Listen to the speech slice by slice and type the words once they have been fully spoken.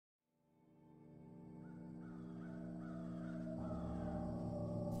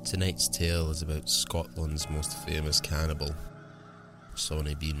Tonight's tale is about Scotland's most famous cannibal,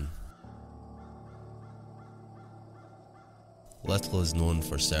 Sawney. Little is known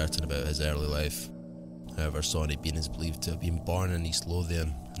for certain about his early life. However, Sawney is believed to have been born in East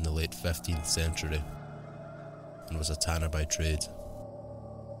Lothian in the late 15th century and was a tanner by trade.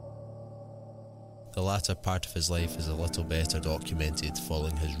 The latter part of his life is a little better documented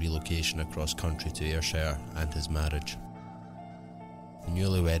following his relocation across country to Ayrshire and his marriage. The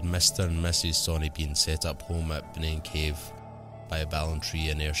newlywed Mr. and Mrs. Sawney set up home at Benane Cave by a Ballantree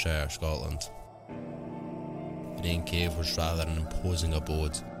in Ayrshire, Scotland. Benane Cave was rather an imposing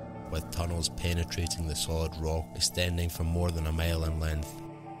abode, with tunnels penetrating the solid rock extending for more than a mile in length.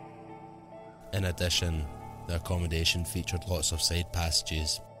 In addition, the accommodation featured lots of side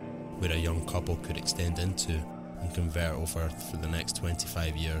passages where a young couple could extend into and convert over for the next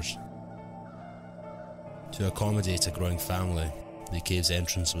 25 years. To accommodate a growing family, the cave's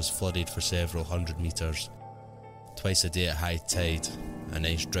entrance was flooded for several hundred metres, twice a day at high tide, a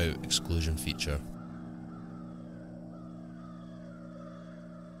nice drought exclusion feature.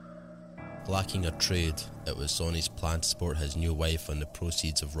 Lacking a trade, it was Sawney's plan to support his new wife on the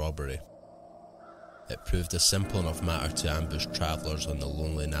proceeds of robbery. It proved a simple enough matter to ambush travellers on the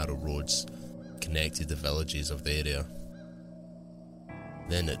lonely narrow roads that connected the villages of the area.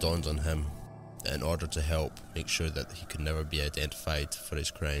 Then it dawned on him that in order to help make sure that he could never be identified for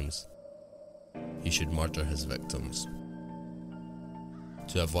his crimes, he should murder his victims.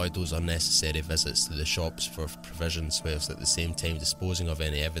 To avoid those unnecessary visits to the shops for provisions whilst at the same time disposing of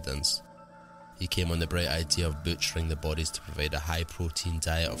any evidence, he came on the bright idea of butchering the bodies to provide a high-protein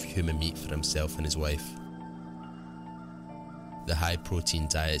diet of human meat for himself and his wife. The high-protein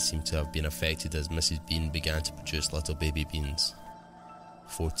diet seemed to have been affected as Mrs. Bean began to produce little baby beans.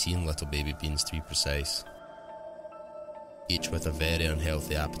 14 little baby beans to be precise, each with a very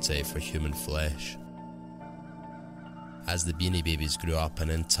unhealthy appetite for human flesh. As the beanie babies grew up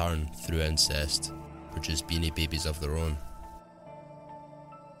and in turn, through incest, produced beanie babies of their own,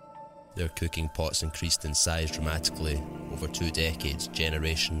 their cooking pots increased in size dramatically. Over 2 decades,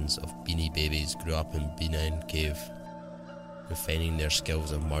 generations of beanie babies grew up in Benane Cave, refining their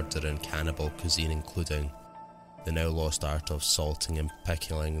skills of murder and cannibal cuisine, including the now lost art of salting and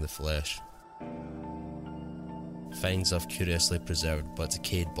pickling the flesh. Finds of curiously preserved but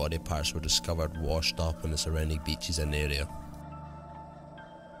decayed body parts were discovered washed up on the surrounding beaches in the area.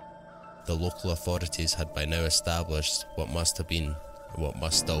 The local authorities had by now established what must have been, and what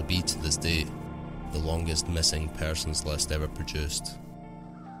must still be to this day, the longest missing persons list ever produced.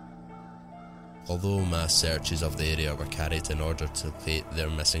 Although mass searches of the area were carried in order to locate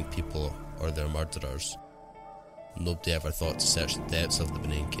their missing people or their murderers, nobody ever thought to search the depths of the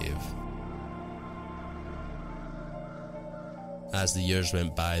Benane Cave. As the years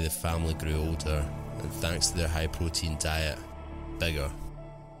went by, the family grew older, and thanks to their high-protein diet, bigger.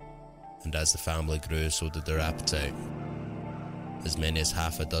 And as the family grew, so did their appetite. As many as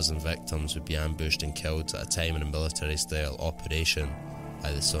half a dozen victims would be ambushed and killed at a time in a military-style operation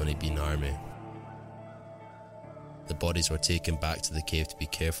by the Sawney Army. The bodies were taken back to the cave to be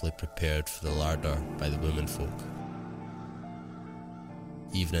carefully prepared for the larder by the womenfolk.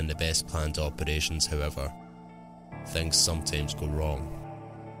 Even in the best planned operations, however, things sometimes go wrong.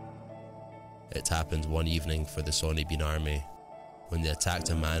 It happened one evening for the Sawney Army when they attacked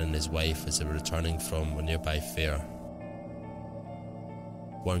a man and his wife as they were returning from a nearby fair.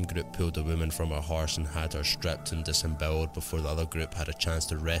 One group pulled a woman from her horse and had her stripped and disemboweled before the other group had a chance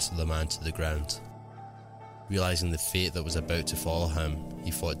to wrestle the man to the ground. Realising the fate that was about to follow him,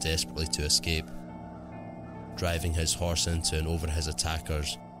 he fought desperately to escape, driving his horse into and over his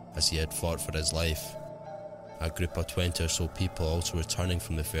attackers as he had fought for his life. A group of 20 or so people also returning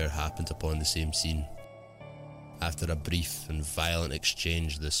from the fair happened upon the same scene. After a brief and violent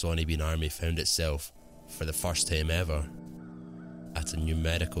exchange, the Sawney Army found itself, for the first time ever, at a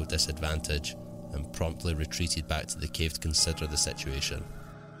numerical disadvantage and promptly retreated back to the cave to consider the situation.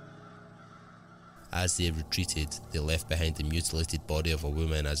 As they retreated, they left behind the mutilated body of a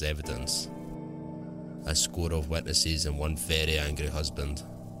woman as evidence, a score of witnesses and one very angry husband.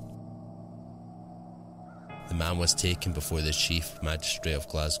 The man was taken before the Chief Magistrate of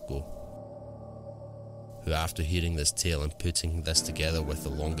Glasgow, who, after hearing this tale and putting this together with the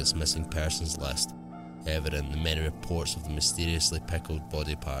longest missing persons list evident in the many reports of the mysteriously pickled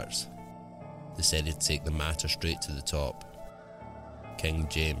body parts, decided to take the matter straight to the top, King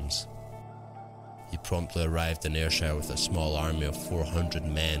James. He promptly arrived in Ayrshire with a small army of 400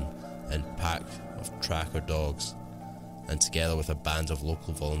 men and pack of tracker dogs, and together with a band of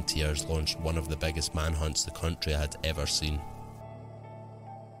local volunteers launched one of the biggest manhunts the country had ever seen.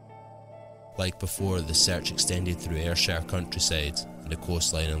 Like before, the search extended through Ayrshire countryside and the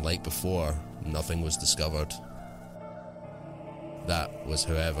coastline, and like before, nothing was discovered. That was,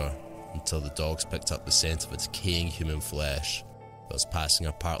 however, until the dogs picked up the scent of a decaying human flesh that was passing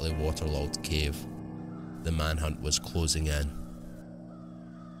a partly waterlogged cave. The manhunt was closing in.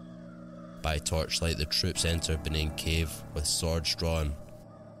 By torchlight, the troops entered Benin Cave with swords drawn.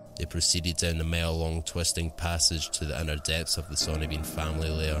 They proceeded down the mile-long twisting passage to the inner depths of the Sawney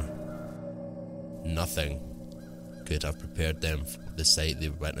family lair. Nothing could have prepared them for the sight they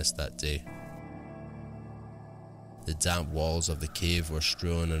witnessed that day. The damp walls of the cave were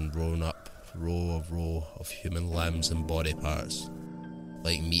strewn and row of human limbs and body parts,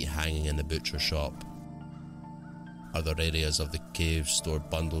 like meat hanging in the butcher shop. Other areas of the cave stored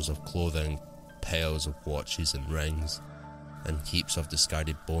bundles of clothing, piles of watches and rings, and heaps of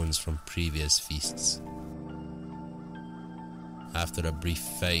discarded bones from previous feasts. After a brief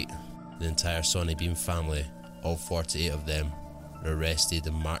fight, the entire Sawney family, all 48 of them, were arrested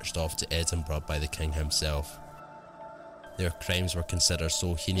and marched off to Edinburgh by the king himself. Their crimes were considered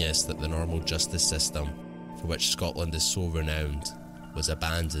so heinous that the normal justice system, for which Scotland is so renowned, was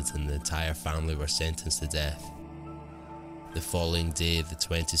abandoned, and the entire family were sentenced to death. The following day, the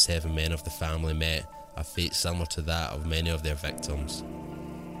 27 men of the family met a fate similar to that of many of their victims,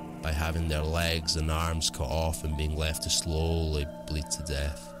 by having their legs and arms cut off and being left to slowly bleed to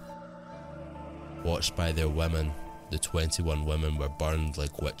death. Watched by their women, the 21 women were burned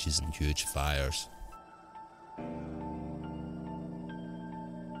like witches in huge fires.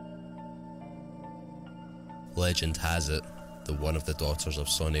 Legend has it that one of the daughters of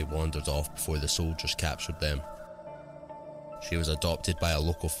Sawney wandered off before the soldiers captured them. She was adopted by a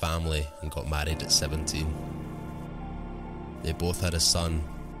local family and got married at 17. They both had a son.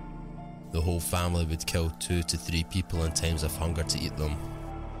 The whole family would kill 2 to 3 people in times of hunger to eat them.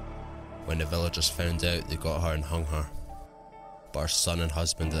 When the villagers found out, they got her and hung her, but her son and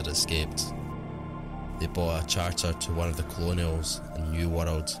husband had escaped. They bought a charter to one of the colonials in New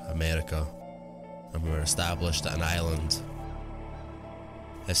World, America, and were established at an island.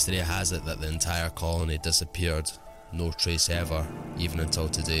 History has it that the entire colony disappeared, no trace ever, even until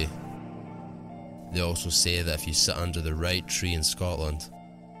today. They also say that if you sit under the right tree in Scotland,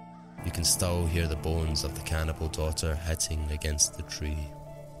 you can still hear the bones of the cannibal daughter hitting against the tree.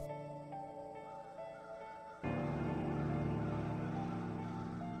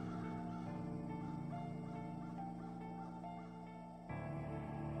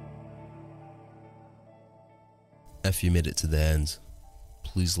 If you made it to the end,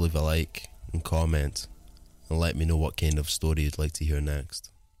 please leave a like and comment and let me know what kind of story you'd like to hear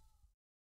next.